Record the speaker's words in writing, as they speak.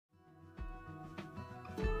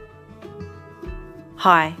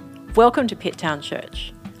Hi, welcome to Pitttown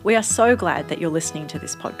Church. We are so glad that you're listening to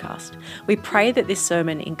this podcast. We pray that this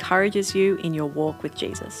sermon encourages you in your walk with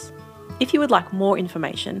Jesus. If you would like more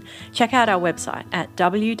information, check out our website at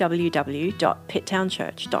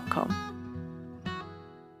www.pitttownchurch.com.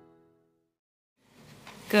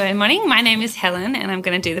 Good morning. My name is Helen and I'm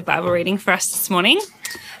going to do the Bible reading for us this morning.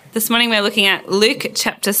 This morning we're looking at Luke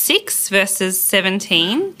chapter 6, verses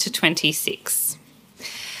 17 to 26.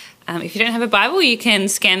 If you don't have a Bible, you can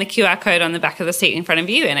scan the QR code on the back of the seat in front of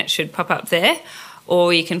you and it should pop up there,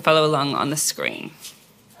 or you can follow along on the screen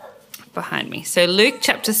behind me. So Luke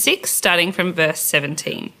chapter 6, starting from verse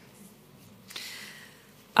 17.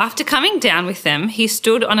 After coming down with them, he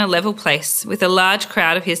stood on a level place with a large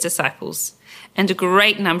crowd of his disciples and a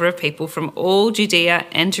great number of people from all Judea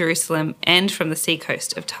and Jerusalem and from the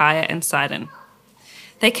seacoast of Tyre and Sidon.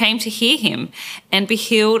 They came to hear him and be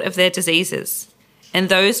healed of their diseases, and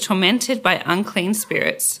those tormented by unclean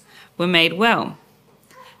spirits were made well.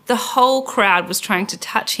 The whole crowd was trying to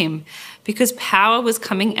touch him because power was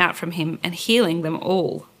coming out from him and healing them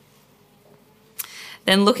all.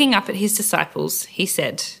 Then looking up at his disciples, he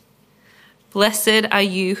said, "Blessed are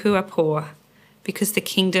you who are poor, because the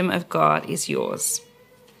kingdom of God is yours.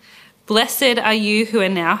 Blessed are you who are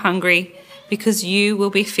now hungry, because you will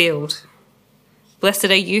be filled. Blessed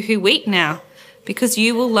are you who weep now, because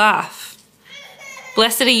you will laugh.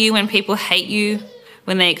 Blessed are you when people hate you,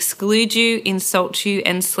 when they exclude you, insult you,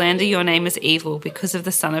 and slander your name as evil because of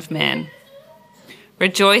the Son of Man.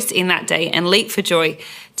 Rejoice in that day and leap for joy.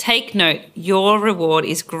 Take note, your reward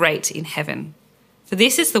is great in heaven. For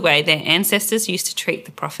this is the way their ancestors used to treat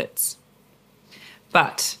the prophets.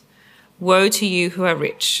 But woe to you who are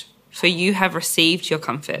rich, for you have received your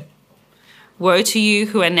comfort. Woe to you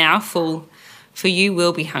who are now full, for you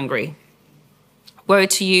will be hungry. Woe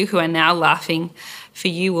to you who are now laughing, for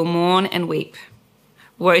you will mourn and weep.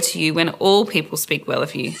 Woe to you when all people speak well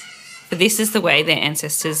of you, for this is the way their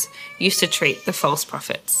ancestors used to treat the false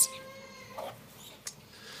prophets."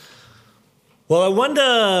 Well, I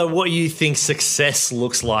wonder what you think success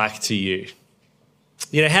looks like to you.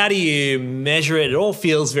 You know, how do you measure it? It all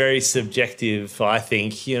feels very subjective, I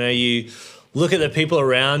think. You know, you look at the people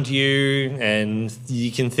around you and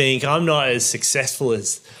you can think, I'm not as successful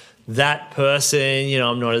as that person, you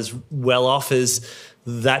know, I'm not as well off as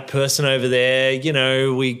that person over there. You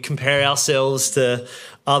know, we compare ourselves to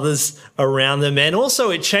others around them. And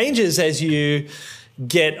also it changes as you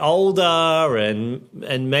get older and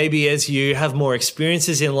maybe as you have more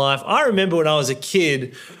experiences in life. I remember when I was a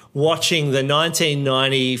kid watching the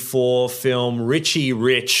 1994 film Richie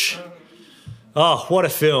Rich. Oh, what a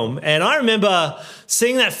film. And I remember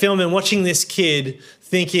seeing that film and watching this kid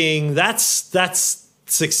thinking, that's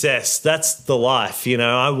success. That's the life. You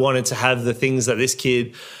know, I wanted to have the things that this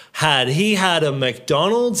kid had. He had a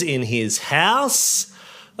McDonald's in his house.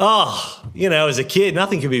 Oh, you know, as a kid,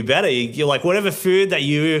 nothing could be better. You're like, whatever food that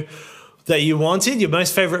you wanted, your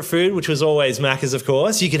most favorite food, which was always Macca's, of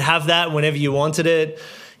course, you could have that whenever you wanted it.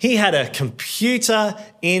 He had a computer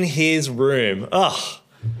in his room. Oh,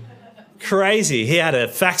 crazy. He had a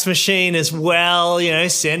fax machine as well, you know,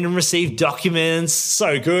 send and receive documents.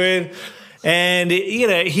 So good. And, you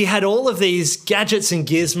know, he had all of these gadgets and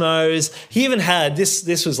gizmos. He even had,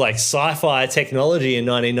 this was like sci-fi technology in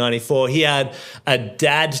 1994. He had a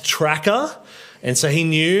dad tracker. And so he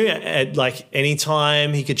knew at like any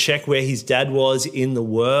time he could check where his dad was in the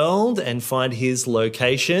world and find his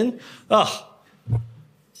location. Oh,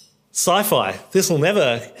 sci-fi. This will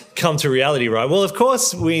never come to reality, right? Well, of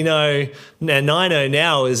course we know, and I know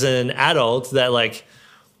now as an adult that like,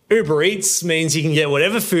 Uber Eats means you can get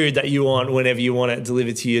whatever food that you want whenever you want it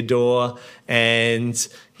delivered to your door. And,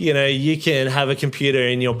 you know, you can have a computer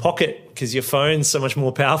in your pocket because your phone's so much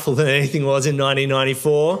more powerful than anything was in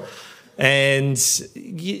 1994. And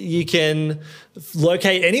you can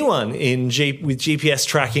locate anyone with GPS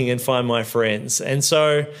tracking and find my friends. And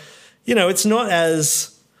so, you know, it's not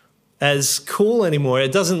as cool anymore.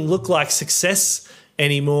 It doesn't look like success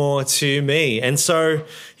anymore to me. And so,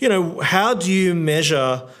 you know, how do you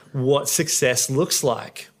measure what success looks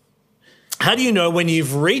like? How do you know when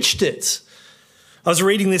you've reached it? I was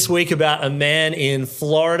reading this week about a man in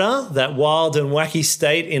Florida, that wild and wacky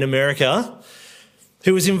state in America,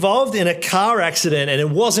 who was involved in a car accident and it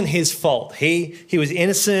wasn't his fault. He was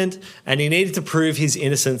innocent and he needed to prove his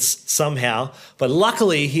innocence somehow. But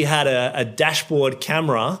luckily he had a dashboard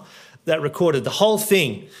camera that recorded the whole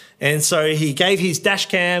thing. And so he gave his dash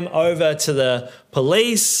cam over to the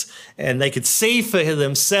police and they could see for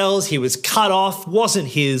themselves. He was cut off, wasn't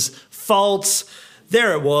his fault.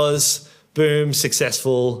 There it was, boom,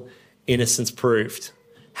 successful, innocence proved.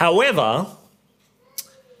 However,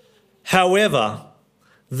 However,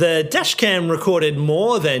 the dashcam recorded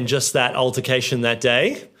more than just that altercation that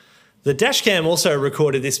day. The dashcam also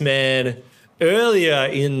recorded this man earlier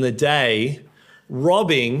in the day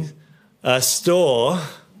robbing a store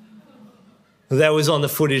that was on the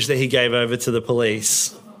footage that he gave over to the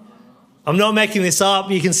police. I'm not making this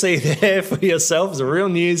up. You can see there for yourself. It's a real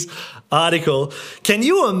news article. Can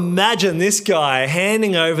you imagine this guy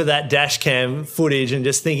handing over that dashcam footage and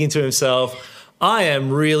just thinking to himself, I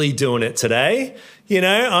am really doing it today. You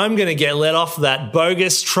know, I'm going to get let off that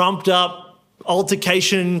bogus, trumped up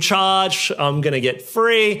altercation charge. I'm going to get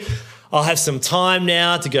free. I'll have some time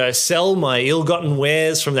now to go sell my ill-gotten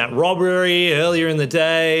wares from that robbery earlier in the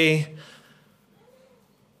day.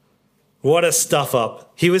 What a stuff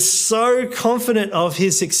up. He was so confident of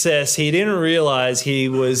his success, he didn't realize he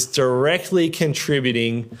was directly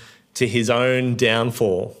contributing to his own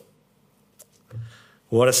downfall.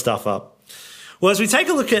 What a stuff up. Well, as we take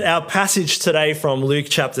a look at our passage today from Luke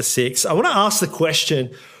chapter 6, I want to ask the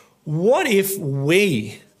question, what if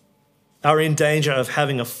we are in danger of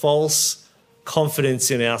having a false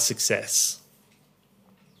confidence in our success?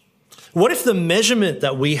 What if the measurement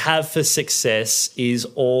that we have for success is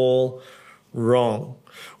all wrong?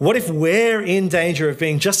 What if we're in danger of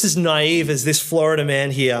being just as naive as this Florida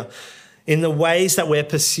man here in the ways that we're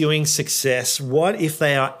pursuing success? What if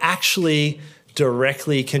they are actually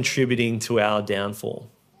directly contributing to our downfall?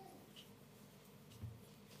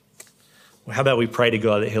 Well, how about we pray to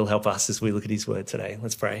God that he'll help us as we look at his word today?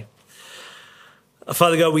 Let's pray.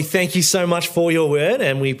 Father God, we thank you so much for your word,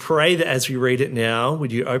 and we pray that as we read it now,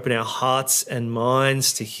 would you open our hearts and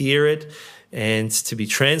minds to hear it and to be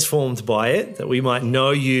transformed by it, that we might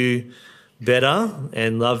know you better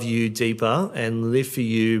and love you deeper and live for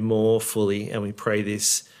you more fully. And we pray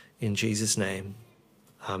this in Jesus' name.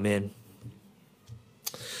 Amen.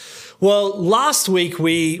 Well, last week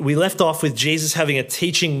we left off with Jesus having a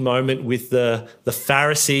teaching moment with the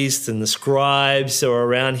Pharisees and the scribes that were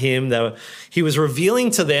around him. He was revealing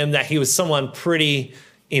to them that he was someone pretty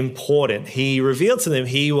important. He revealed to them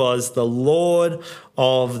he was the Lord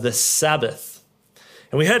of the Sabbath.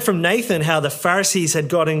 And we heard from Nathan how the Pharisees had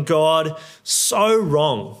gotten God so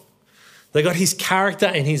wrong. They got his character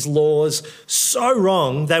and his laws so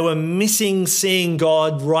wrong, they were missing seeing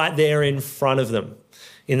God right there in front of them,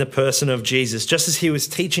 in the person of Jesus, just as he was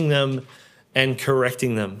teaching them and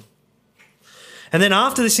correcting them. And then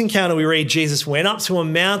after this encounter, we read Jesus went up to a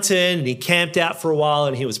mountain and he camped out for a while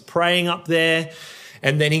and he was praying up there.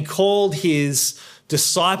 And then he called his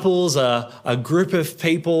disciples, a group of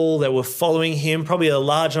people that were following him, probably a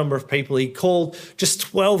large number of people. He called just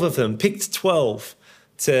 12 of them, picked 12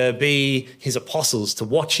 to be his apostles, to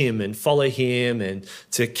watch him and follow him and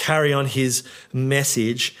to carry on his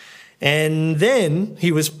message. And then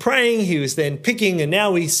he was praying, he was then picking, and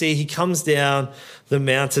now we see he comes down the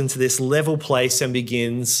mountain to this level place and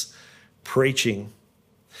begins preaching.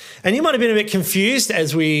 And you might have been a bit confused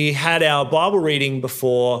as we had our Bible reading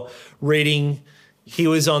before reading he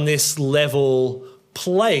was on this level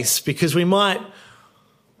place, because we might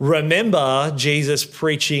remember Jesus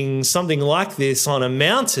preaching something like this on a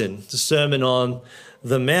mountain, the Sermon on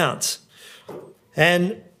the Mount.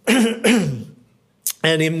 And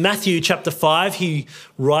in Matthew chapter 5, he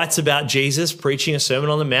writes about Jesus preaching a Sermon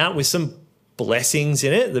on the Mount with some blessings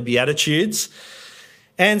in it, the Beatitudes.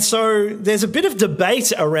 And so there's a bit of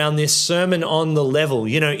debate around this Sermon on the Level.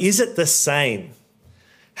 You know, is it the same?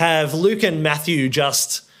 Have Luke and Matthew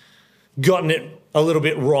just gotten it a little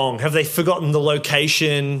bit wrong? Have they forgotten the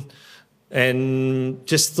location and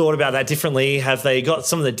just thought about that differently? Have they got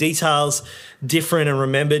some of the details different and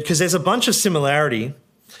remembered? Because there's a bunch of similarity.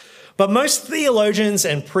 But most theologians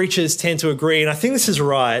and preachers tend to agree, and I think this is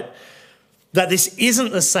right, that this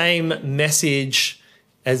isn't the same message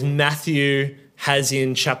as Matthew has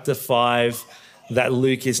in chapter 5 that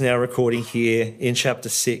Luke is now recording here in chapter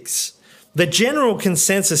 6. The general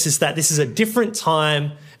consensus is that this is a different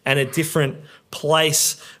time and a different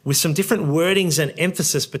place with some different wordings and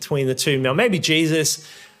emphasis between the two. Now, maybe Jesus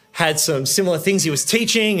had some similar things he was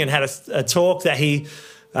teaching and had a talk that he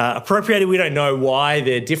appropriated. We don't know why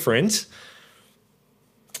they're different.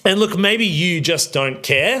 And look, maybe you just don't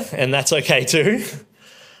care, and that's okay too.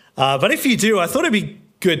 But if you do, I thought it'd be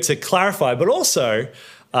good to clarify. But also,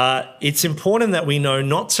 it's important that we know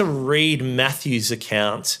not to read Matthew's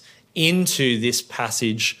account into this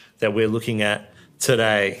passage that we're looking at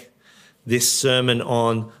today, this sermon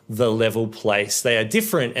on the level place. They are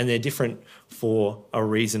different, and they're different for a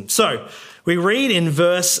reason. So we read in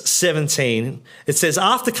verse 17, it says,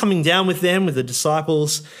 after coming down with them, with the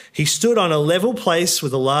disciples, he stood on a level place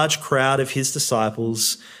with a large crowd of his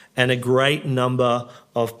disciples and a great number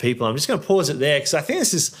of people. I'm just going to pause it there because I think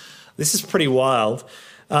this is pretty wild.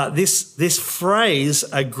 This phrase,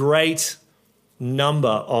 a great number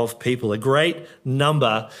of people, a great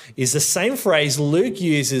number, is the same phrase Luke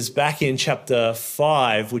uses back in chapter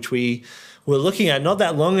 5, which we were looking at not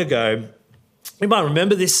that long ago. You might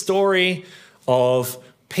remember this story of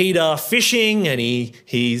Peter fishing, and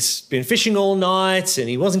he's been fishing all night and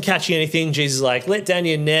he wasn't catching anything. Jesus is like, let down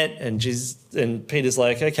your net, and Peter's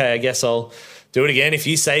like, okay, I guess I'll do it again if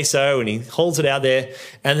you say so, and he holds it out there,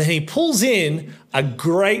 and then he pulls in a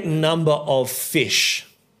great number of fish.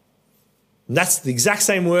 And that's the exact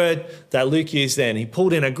same word that Luke used then. He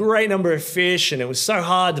pulled in a great number of fish, and it was so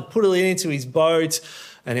hard to put it into his boat,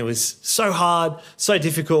 and it was so hard, so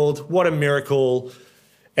difficult. What a miracle.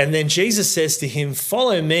 And then Jesus says to him,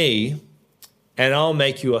 follow me and I'll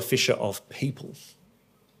make you a fisher of people.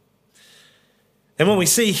 And what we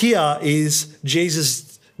see here is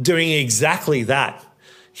Jesus doing exactly that.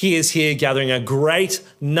 He is here gathering a great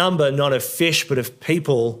number, not of fish, but of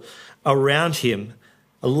people around him.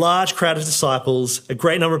 A large crowd of disciples, a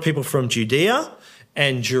great number of people from Judea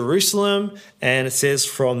and Jerusalem, and it says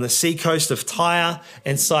from the seacoast of Tyre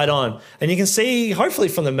and Sidon. And you can see, hopefully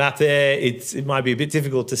from the map there, it might be a bit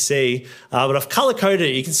difficult to see, but I've color-coded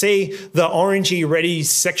it. You can see the orangey, reddy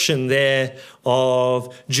section there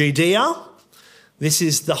of Judea. This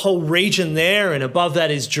is the whole region there, and above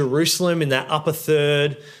that is Jerusalem in that upper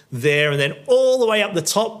third there, and then all the way up the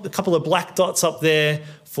top, a couple of black dots up there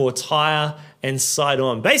for Tyre and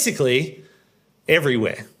Sidon. Basically,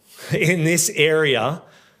 everywhere in this area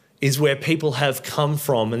is where people have come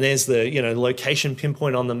from. And there's the location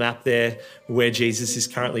pinpoint on the map there where Jesus is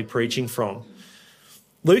currently preaching from.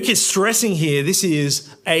 Luke is stressing here this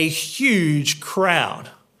is a huge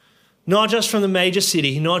crowd, not just from the major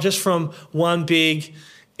city, not just from one big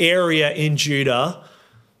area in Judah,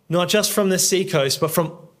 not just from the seacoast, but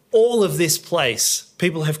from all of this place.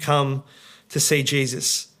 People have come to see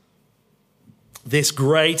Jesus. This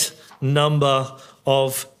great number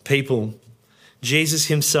of people. Jesus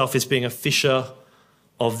himself is being a fisher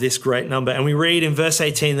of this great number. And we read in verse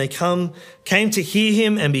 18, they came to hear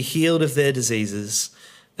him and be healed of their diseases.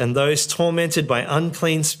 And those tormented by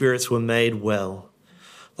unclean spirits were made well.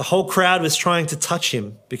 The whole crowd was trying to touch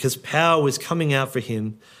him because power was coming out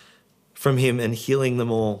from him and healing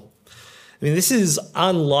them all. I mean, this is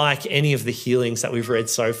unlike any of the healings that we've read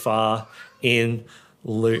so far in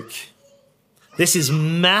Luke. This is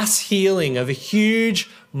mass healing of a huge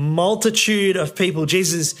multitude of people.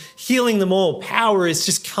 Jesus is healing them all. Power is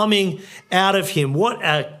just coming out of him. What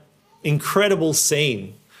an incredible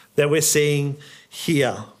scene that we're seeing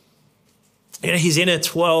here. His inner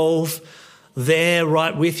 12 there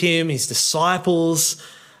right with him, his disciples,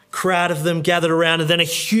 crowd of them gathered around, and then a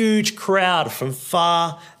huge crowd from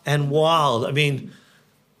far and wide. I mean,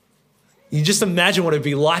 you just imagine what it'd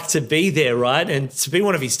be like to be there, right? And to be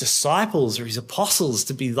one of his disciples or his apostles,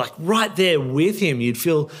 to be like right there with him. You'd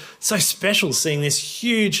feel so special seeing this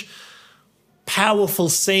huge, powerful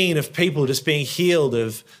scene of people just being healed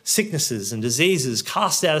of sicknesses and diseases,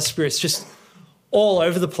 cast out of spirits, just all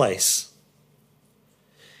over the place.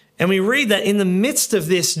 And we read that in the midst of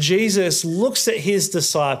this, Jesus looks at his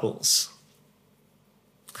disciples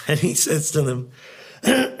and he says to them,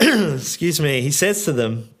 he says to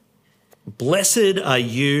them, blessed are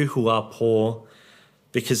you who are poor,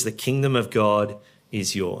 because the kingdom of God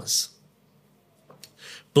is yours.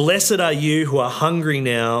 Blessed are you who are hungry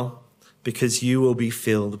now, because you will be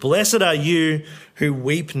filled. Blessed are you who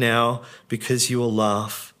weep now, because you will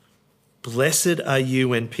laugh. Blessed are you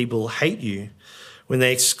when people hate you, when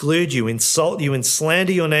they exclude you, insult you, and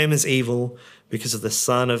slander your name as evil because of the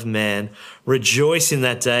Son of Man. Rejoice in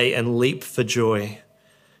that day and leap for joy.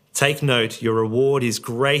 Take note, your reward is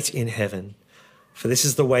great in heaven, for this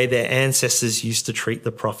is the way their ancestors used to treat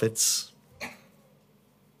the prophets.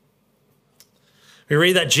 We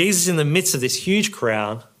read that Jesus, in the midst of this huge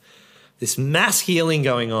crowd, this mass healing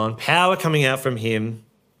going on, power coming out from him,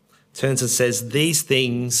 turns and says these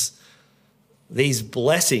things, these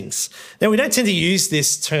blessings. Now, we don't tend to use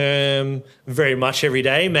this term very much every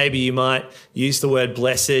day. Maybe you might use the word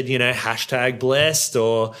blessed, hashtag blessed,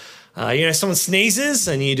 or someone sneezes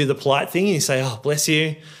and you do the polite thing and you say, oh, bless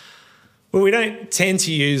you. Well, we don't tend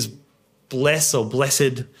to use bless or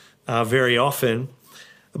blessed very often.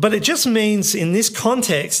 But it just means in this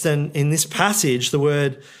context and in this passage, the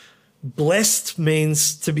word blessed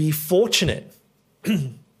means to be fortunate,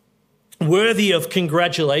 worthy of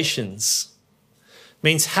congratulations,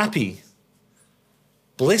 means happy,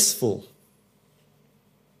 blissful.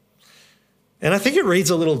 And I think it reads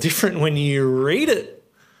a little different when you read it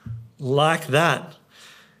like that.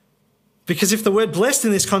 Because if the word blessed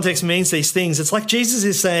in this context means these things, it's like Jesus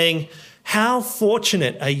is saying, how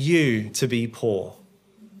fortunate are you to be poor?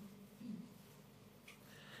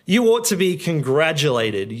 You ought to be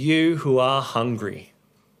congratulated, you who are hungry.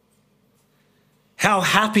 How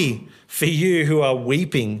happy for you who are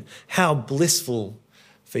weeping. How blissful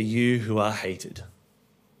for you who are hated.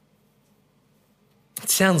 It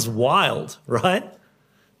sounds wild, right?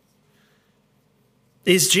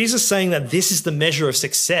 Is Jesus saying that this is the measure of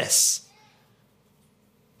success?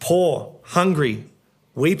 Poor, hungry,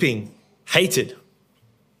 weeping, hated.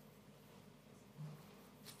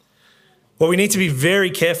 Well, we need to be very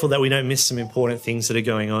careful that we don't miss some important things that are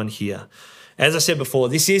going on here. As I said before,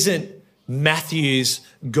 this isn't Matthew's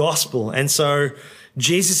gospel. And so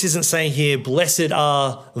Jesus isn't saying here, blessed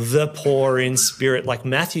are the poor in spirit, like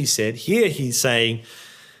Matthew said. Here he's saying,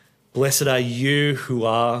 blessed are you who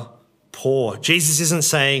are poor. Jesus isn't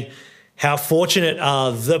saying, how fortunate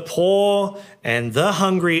are the poor and the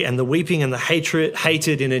hungry and the weeping and the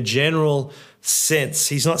hated in a general sense.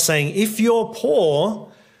 He's not saying, if you're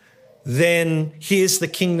poor, then here's the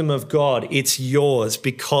kingdom of God. It's yours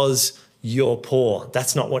because you're poor.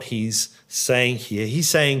 That's not what he's saying here. He's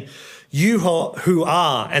saying you who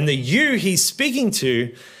are, and the you he's speaking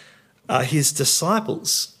to are his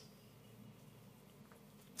disciples.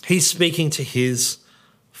 He's speaking to his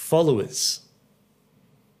followers.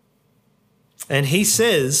 And he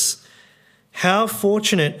says, how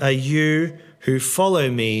fortunate are you who follow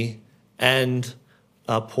me and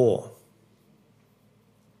are poor.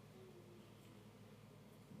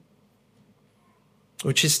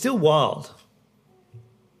 Which is still wild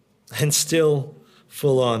and still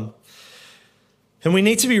full on. And we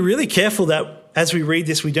need to be really careful that as we read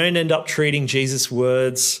this, we don't end up treating Jesus'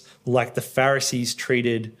 words like the Pharisees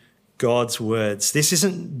treated God's words. This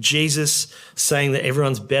isn't Jesus saying that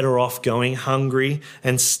everyone's better off going hungry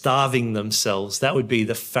and starving themselves. That would be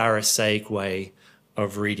the Pharisaic way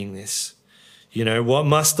of reading this. You know, what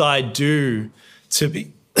must I do to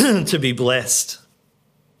be to be blessed?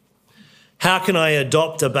 How can I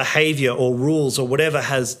adopt a behavior or rules or whatever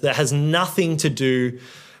that has nothing to do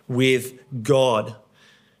with God,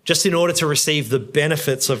 just in order to receive the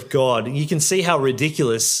benefits of God? And you can see how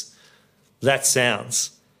ridiculous that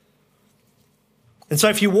sounds. And so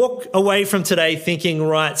if you walk away from today thinking,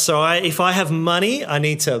 right, so if I have money, I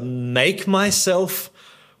need to make myself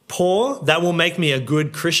poor, that will make me a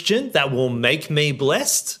good Christian, that will make me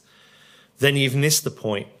blessed, then you've missed the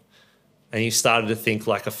point and you started to think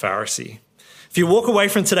like a Pharisee. If you walk away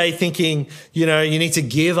from today thinking, you know, you need to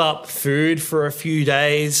give up food for a few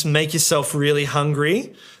days, make yourself really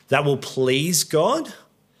hungry, that will please God,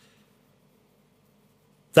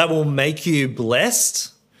 that will make you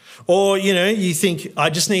blessed. Or, you know, you think, I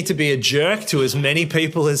just need to be a jerk to as many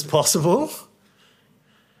people as possible.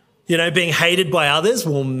 You know, being hated by others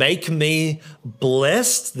will make me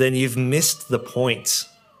blessed, then you've missed the point.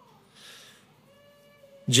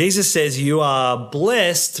 Jesus says you are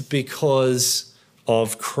blessed because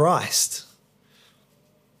of Christ.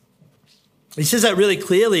 He says that really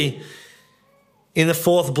clearly in the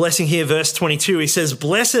fourth blessing here, verse 22. He says,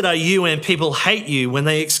 blessed are you when people hate you, when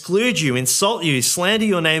they exclude you, insult you, slander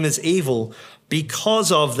your name as evil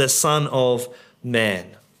because of the Son of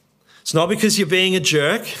Man. It's not because you're being a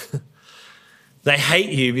jerk. They hate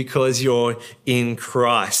you because you're in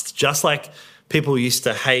Christ. Just like people used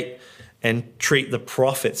to hate and treat the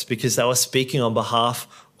prophets because they were speaking on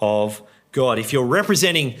behalf of God. If you're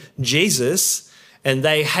representing Jesus and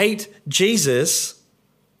they hate Jesus,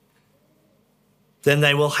 then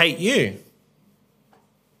they will hate you.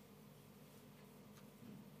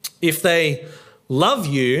 If they love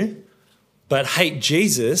you but hate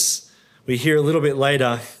Jesus, we hear a little bit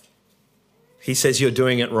later, he says you're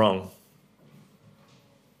doing it wrong.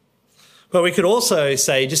 But we could also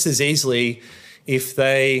say just as easily, if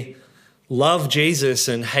they love Jesus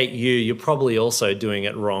and hate you, you're probably also doing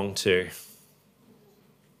it wrong too.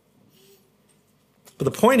 But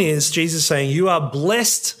the point is, Jesus is saying you are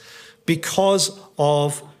blessed because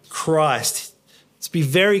of Christ. Let's be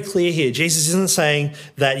very clear here. Jesus isn't saying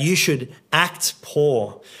that you should act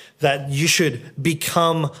poor, that you should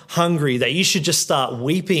become hungry, that you should just start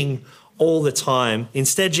weeping all the time.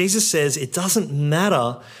 Instead, Jesus says it doesn't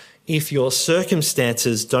matter if your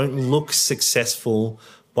circumstances don't look successful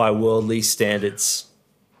by worldly standards.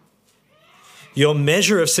 Your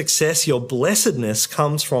measure of success, your blessedness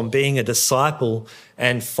comes from being a disciple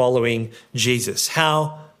and following Jesus.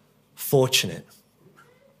 How fortunate.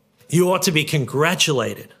 You ought to be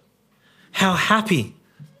congratulated. How happy.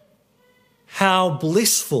 How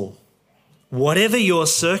blissful. Whatever your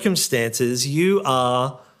circumstances, you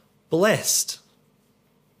are blessed.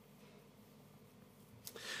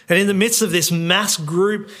 And in the midst of this mass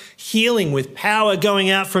group healing with power going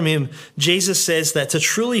out from him, Jesus says that to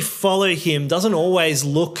truly follow him doesn't always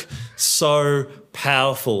look so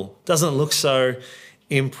powerful, doesn't look so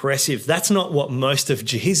impressive. That's not what most of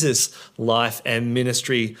Jesus' life and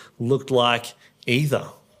ministry looked like either.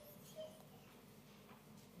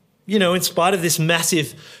 You know, in spite of this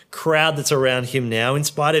massive crowd that's around him now, in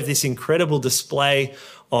spite of this incredible display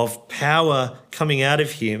of power coming out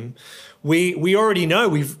of him, we already know,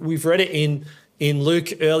 we've read it in Luke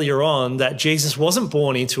earlier on, that Jesus wasn't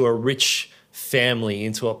born into a rich family,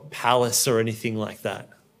 into a palace or anything like that.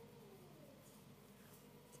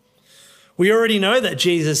 We already know that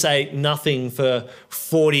Jesus ate nothing for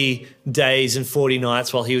 40 days and 40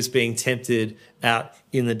 nights while he was being tempted out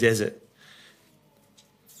in the desert.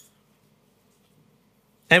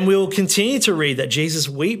 And we'll continue to read that Jesus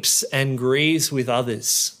weeps and grieves with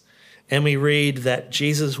others. And we read that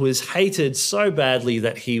Jesus was hated so badly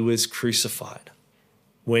that he was crucified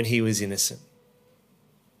when he was innocent.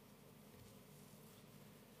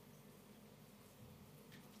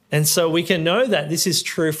 And so we can know that this is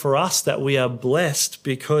true for us, that we are blessed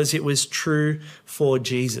because it was true for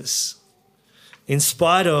Jesus. In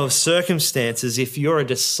spite of circumstances, if you're a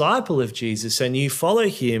disciple of Jesus and you follow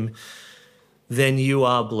him, then you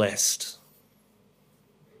are blessed.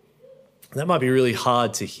 That might be really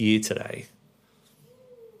hard to hear today.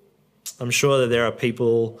 I'm sure that there are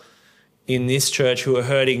people in this church who are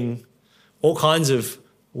hurting all kinds of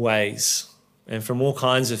ways and from all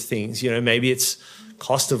kinds of things. You know, maybe it's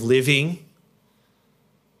cost of living.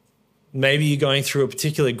 Maybe you're going through a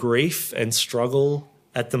particular grief and struggle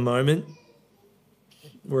at the moment.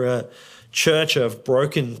 We're a church of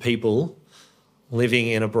broken people living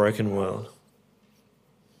in a broken world.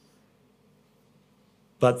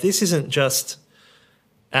 But this isn't just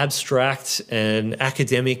abstract and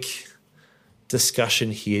academic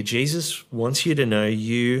discussion here. Jesus wants you to know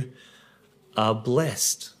you are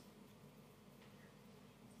blessed.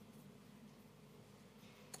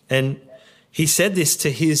 And he said this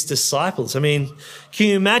to his disciples. I mean, can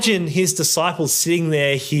you imagine his disciples sitting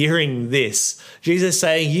there hearing this? Jesus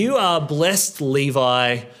saying, you are blessed,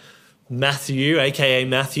 Levi, Matthew, aka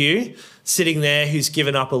Matthew, sitting there who's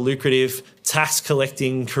given up a lucrative tax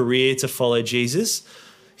collecting career to follow Jesus.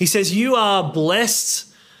 He says, you are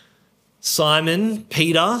blessed, Simon,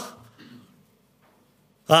 Peter,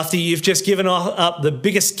 after you've just given up the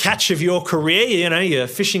biggest catch of your career, you know, your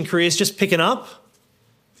fishing career is just picking up,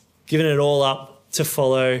 giving it all up to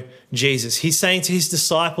follow Jesus. He's saying to his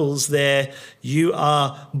disciples there, you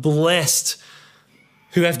are blessed,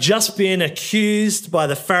 who have just been accused by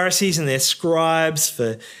the Pharisees and their scribes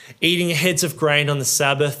for eating heads of grain on the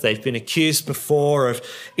Sabbath. They've been accused before of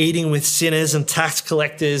eating with sinners and tax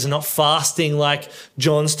collectors and not fasting like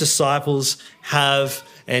John's disciples have.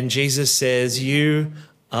 And Jesus says, you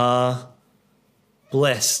are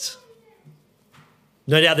blessed.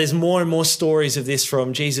 No doubt there's more and more stories of this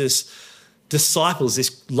from Jesus' disciples,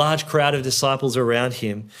 this large crowd of disciples around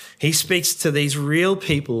him. He speaks to these real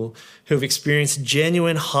people who have experienced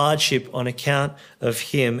genuine hardship on account of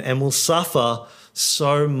him and will suffer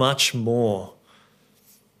so much more.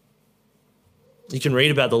 You can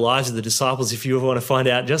read about the lives of the disciples if you want to find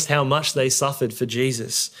out just how much they suffered for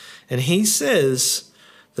Jesus. And he says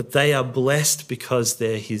that they are blessed because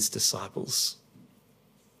they're his disciples.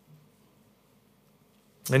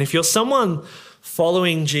 And if you're someone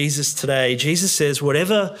following Jesus today, Jesus says,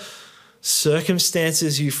 whatever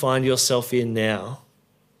circumstances you find yourself in now,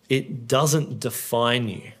 it doesn't define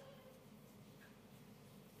you.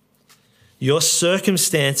 Your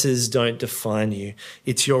circumstances don't define you.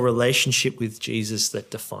 It's your relationship with Jesus that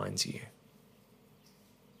defines you.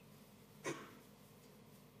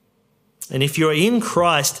 And if you're in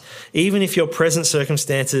Christ, even if your present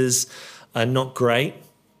circumstances are not great,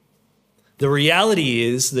 the reality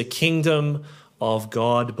is the kingdom of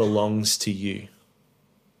God belongs to you.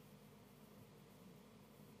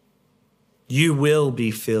 You will be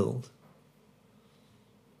filled.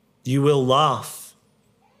 You will laugh.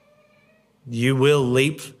 You will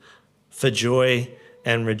leap for joy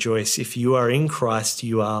and rejoice. If you are in Christ,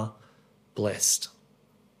 you are blessed.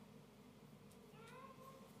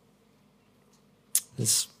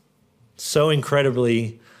 It's so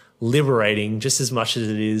incredibly liberating, just as much as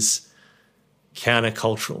it is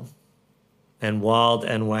countercultural and wild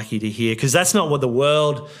and wacky to hear, because that's not what the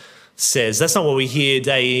world says. That's not what we hear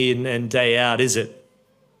day in and day out, is it?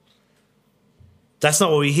 That's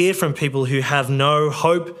not what we hear from people who have no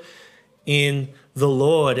hope in the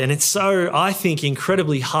Lord. And it's so, I think,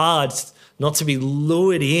 incredibly hard not to be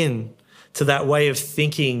lured in to that way of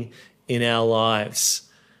thinking in our lives,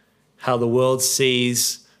 how the world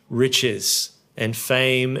sees riches and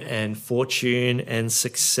fame and fortune and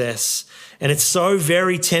success. And it's so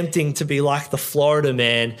very tempting to be like the Florida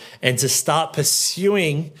man and to start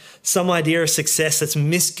pursuing some idea of success that's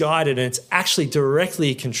misguided and it's actually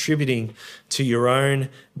directly contributing to your own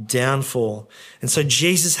downfall. And so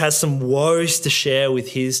Jesus has some woes to share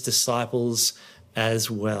with his disciples as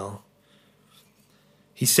well.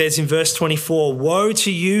 He says in verse 24, "Woe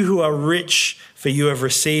to you who are rich, for you have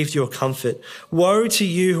received your comfort. Woe to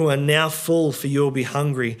you who are now full, for you will be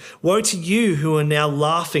hungry. Woe to you who are now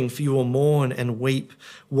laughing, for you will mourn and weep.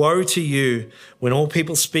 Woe to you when all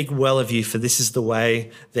people speak well of you, for this is the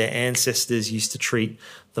way their ancestors used to treat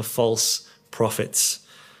the false prophets."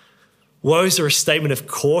 Woes are a statement of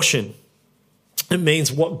caution. It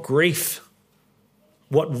means what grief,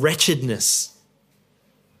 what wretchedness,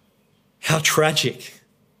 how tragic.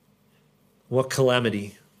 What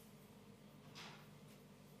calamity.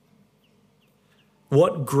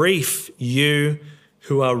 What grief, you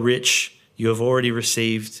who are rich, you have already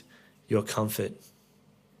received your comfort.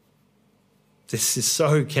 This is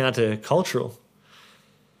so countercultural.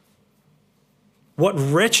 What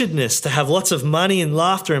wretchedness to have lots of money and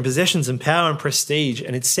laughter and possessions and power and prestige.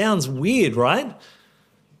 And it sounds weird, right?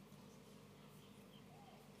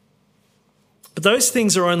 But those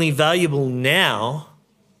things are only valuable now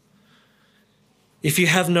if you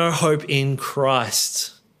have no hope in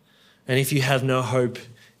Christ and if you have no hope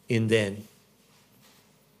in then.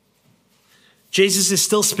 Jesus is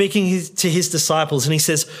still speaking to his disciples and he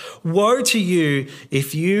says, "Woe to you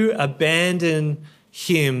if you abandon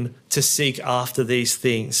him to seek after these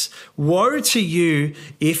things. Woe to you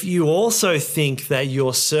if you also think that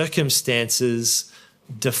your circumstances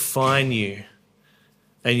define you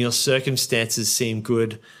and your circumstances seem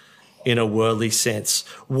good in a worldly sense.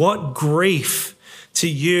 What grief to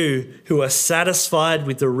you who are satisfied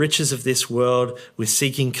with the riches of this world, with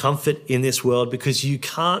seeking comfort in this world, because you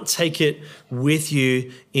can't take it with you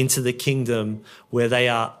into the kingdom where they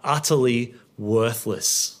are utterly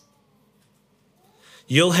worthless.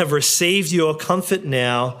 You'll have received your comfort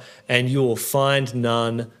now and you will find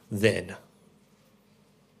none then."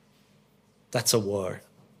 That's a woe.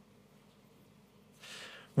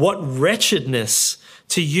 What wretchedness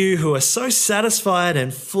to you who are so satisfied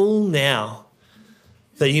and full now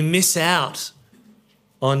that you miss out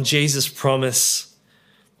on Jesus' promise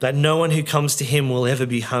that no one who comes to him will ever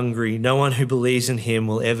be hungry. No one who believes in him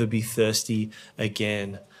will ever be thirsty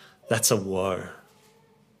again. That's a woe.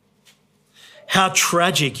 How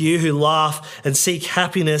tragic, you who laugh and seek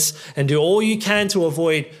happiness and do all you can to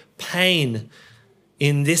avoid pain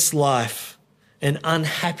in this life and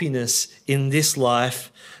unhappiness in this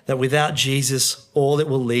life, that without Jesus, all it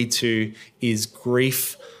will lead to is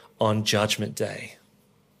grief on Judgment Day.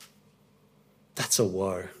 That's a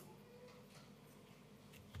woe.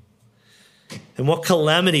 And what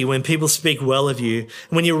calamity when people speak well of you,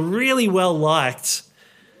 when you're really well liked,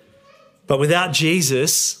 but without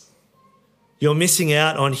Jesus, you're missing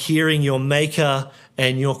out on hearing your Maker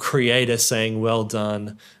and your Creator saying, "Well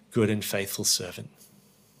done, good and faithful servant."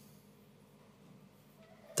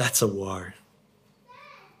 That's a woe.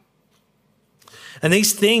 And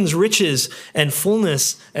these things, riches and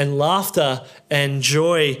fullness and laughter and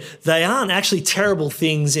joy, they aren't actually terrible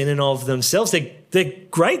things in and of themselves. They're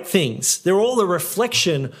great things. They're all a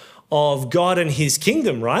reflection of God and his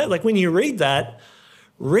kingdom, right? Like when you read that,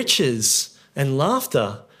 riches and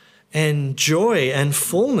laughter and joy and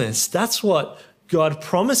fullness, that's what God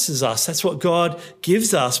promises us. That's what God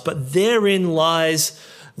gives us. But therein lies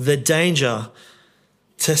the danger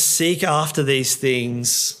to seek after these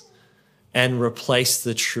things and replace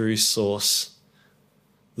the true source,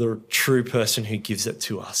 the true person who gives it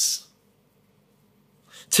to us.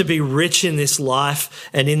 To be rich in this life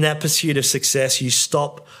and in that pursuit of success, you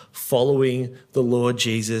stop following the Lord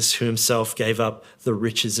Jesus, who himself gave up the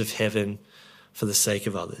riches of heaven for the sake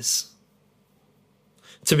of others.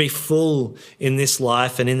 To be full in this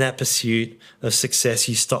life and in that pursuit of success,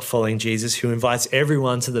 you stop following Jesus, who invites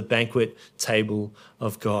everyone to the banquet table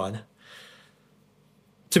of God.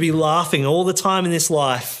 To be laughing all the time in this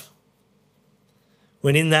life,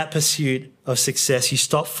 when in that pursuit of success, you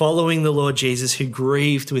stop following the Lord Jesus, who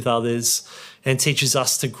grieved with others and teaches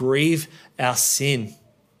us to grieve our sin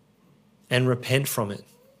and repent from it.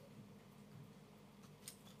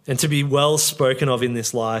 And to be well spoken of in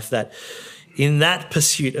this life, that in that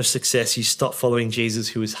pursuit of success, you stop following Jesus,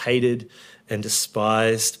 who is hated and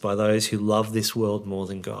despised by those who love this world more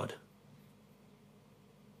than God.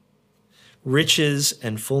 Riches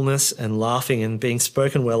and fullness and laughing and being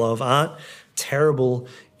spoken well of aren't terrible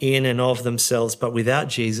in and of themselves, but without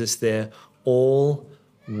Jesus, they're all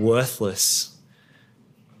worthless.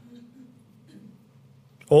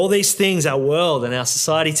 All these things our world and our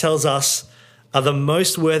society tells us are the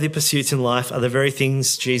most worthy pursuits in life are the very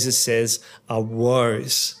things Jesus says are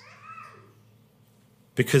woes.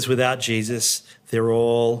 Because without Jesus, they're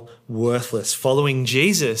all worthless. Following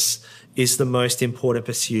Jesus is the most important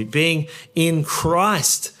pursuit. Being in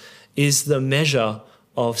Christ is the measure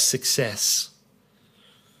of success.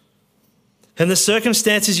 And the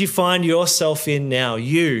circumstances you find yourself in now,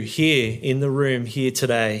 you here in the room here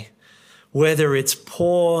today, whether it's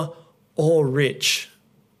poor or rich,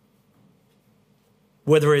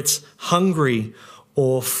 whether it's hungry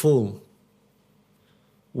or full,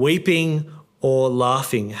 weeping or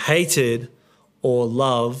laughing, hated or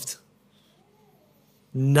loved,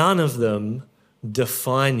 none of them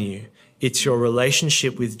define you. It's your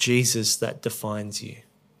relationship with Jesus that defines you.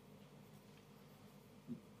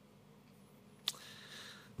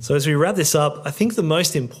 So as we wrap this up, I think the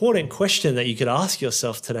most important question that you could ask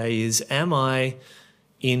yourself today is, am I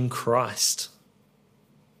in Christ?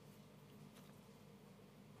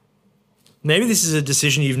 Maybe this is a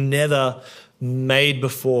decision you've never made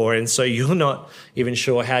before, and so you're not even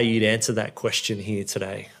sure how you'd answer that question here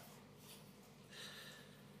today.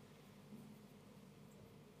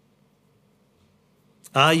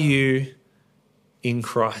 Are you in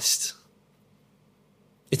Christ?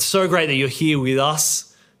 It's so great that you're here with us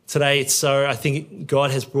today. I think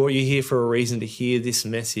God has brought you here for a reason to hear this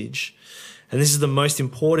message. And this is the most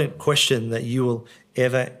important question that you will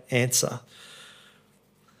ever answer.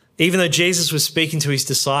 Even though Jesus was speaking to his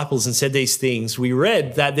disciples and said these things, we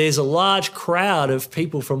read that there's a large crowd of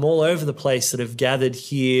people from all over the place that have gathered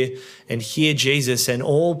here and hear Jesus, and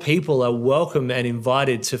all people are welcome and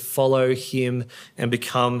invited to follow him and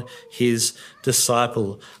become his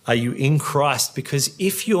disciple. Are you in Christ? Because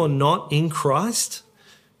if you're not in Christ,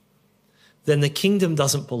 then the kingdom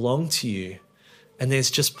doesn't belong to you and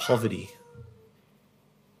there's just poverty.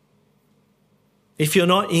 If you're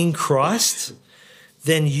not in Christ,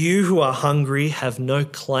 then you who are hungry have no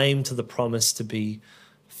claim to the promise to be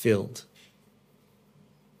filled.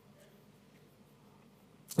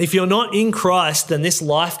 If you're not in Christ, then this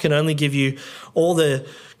life can only give you all the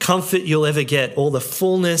comfort you'll ever get, all the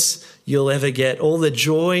fullness you'll ever get, all the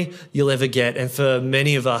joy you'll ever get. And for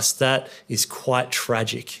many of us, that is quite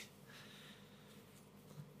tragic.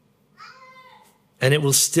 And it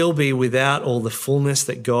will still be without all the fullness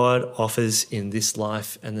that God offers in this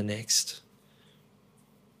life and the next.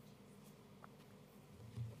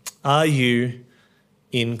 Are you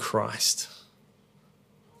in Christ?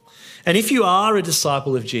 And if you are a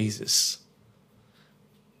disciple of Jesus,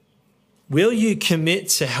 will you commit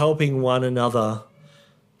to helping one another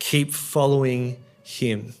keep following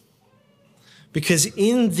him? Because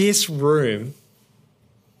in this room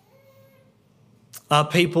are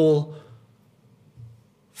people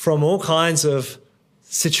from all kinds of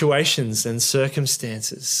situations and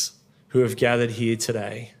circumstances who have gathered here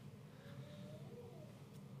today.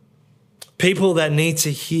 People that need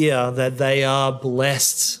to hear that they are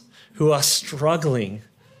blessed, who are struggling,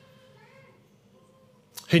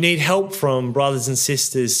 who need help from brothers and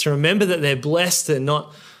sisters to remember that they're blessed and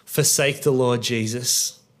not forsake the Lord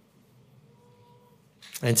Jesus,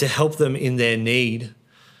 and to help them in their need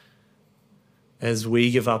as we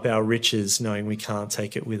give up our riches knowing we can't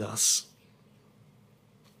take it with us.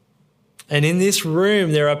 And in this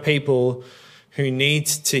room, there are people who need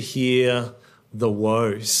to hear the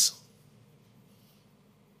woes,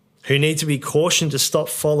 who need to be cautioned to stop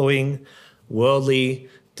following worldly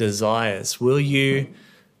desires. Will you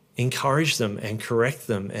encourage them and correct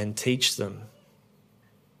them and teach them?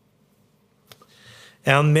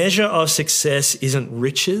 Our measure of success isn't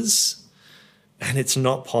riches and it's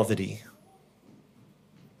not poverty.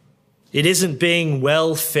 It isn't being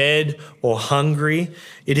well fed or hungry.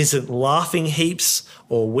 It isn't laughing heaps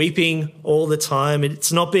or weeping all the time.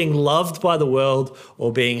 It's not being loved by the world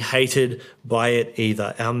or being hated by it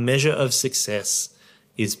either. Our measure of success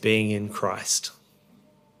is being in Christ.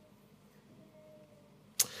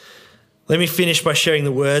 Let me finish by sharing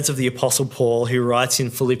the words of the Apostle Paul, who writes in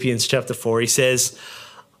Philippians chapter 4. He says,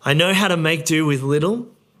 "I know how to make do with little,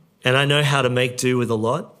 and I know how to make do with a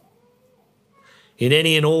lot. In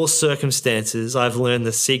any and all circumstances, I've learned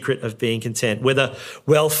the secret of being content, whether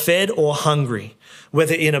well fed or hungry,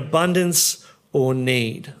 whether in abundance or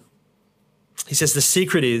need." He says, the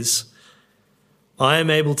secret is, I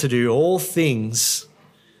am able to do all things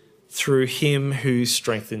through him who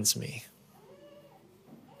strengthens me.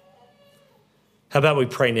 How about we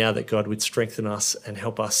pray now that God would strengthen us and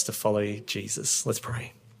help us to follow Jesus? Let's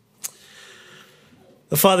pray.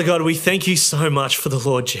 Father God, we thank you so much for the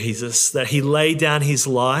Lord Jesus, that he laid down his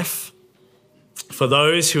life For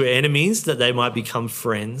those who are enemies, that they might become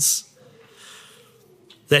friends.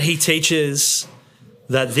 That he teaches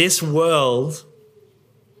that this world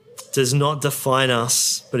does not define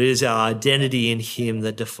us, but it is our identity in him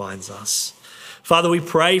that defines us. Father, we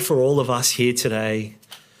pray for all of us here today,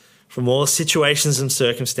 from all situations and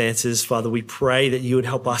circumstances. Father, we pray that you would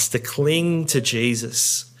help us to cling to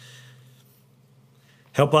Jesus.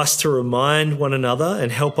 Help us to remind one another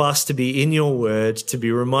and help us to be in your word, to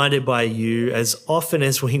be reminded by you as often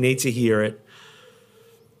as we need to hear it,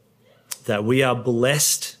 that we are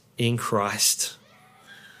blessed in Christ.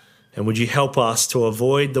 And would you help us to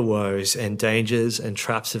avoid the woes and dangers and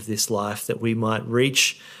traps of this life, that we might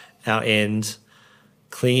reach our end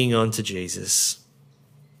clinging on to Jesus,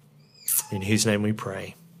 in whose name we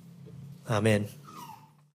pray. Amen.